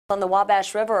On the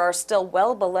Wabash River are still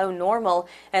well below normal.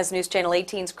 As News Channel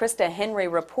 18's Krista Henry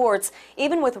reports,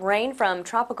 even with rain from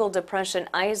Tropical Depression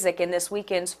Isaac in this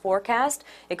weekend's forecast,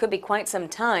 it could be quite some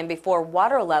time before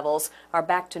water levels are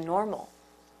back to normal.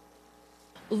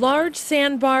 Large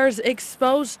sandbars,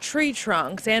 exposed tree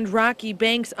trunks, and rocky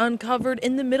banks uncovered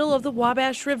in the middle of the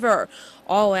Wabash River,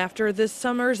 all after this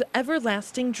summer's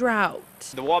everlasting drought.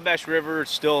 The Wabash River is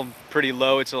still pretty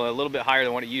low. It's a little bit higher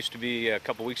than what it used to be a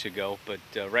couple weeks ago, but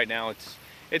right now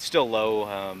it's still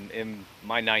low. In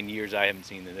my 9 years, I haven't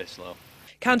seen it this low.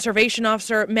 Conservation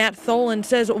Officer Matt Tholen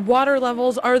says water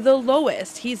levels are the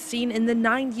lowest he's seen in the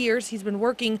 9 years he's been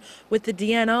working with the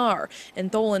DNR.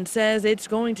 And Tholen says it's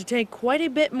going to take quite a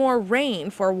bit more rain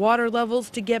for water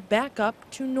levels to get back up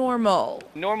to normal.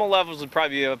 Normal levels would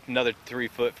probably be up another 3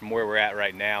 foot from where we're at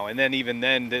right now. And then even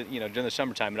then, during the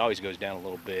summertime, it always goes down a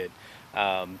little bit.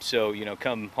 So,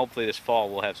 come hopefully this fall,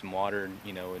 we'll have some water,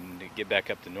 and get back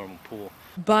up to normal pool.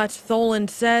 But Tholen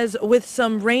says with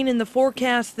some rain in the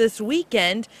forecast this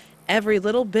weekend, every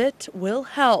little bit will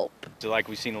help. So like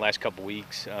we've seen the last couple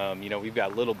weeks, we've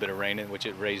got a little bit of rain in which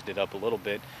it raised it up a little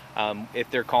bit.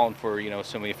 If they're calling for,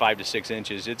 something 5 to 6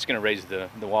 inches, it's going to raise the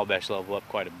Wabash level up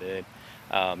quite a bit.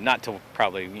 Not to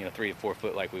probably, 3 to 4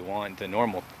 foot like we want the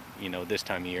normal, this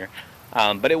time of year,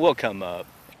 but it will come up.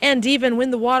 And even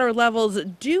when the water levels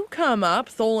do come up,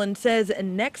 Tholen says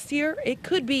next year it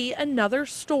could be another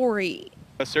story.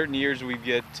 Certain years we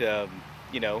get, the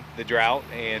drought,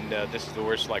 and this is the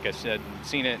worst, like I said,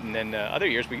 seen it, and then other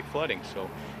years we get flooding. So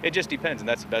it just depends, and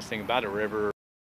that's the best thing about a river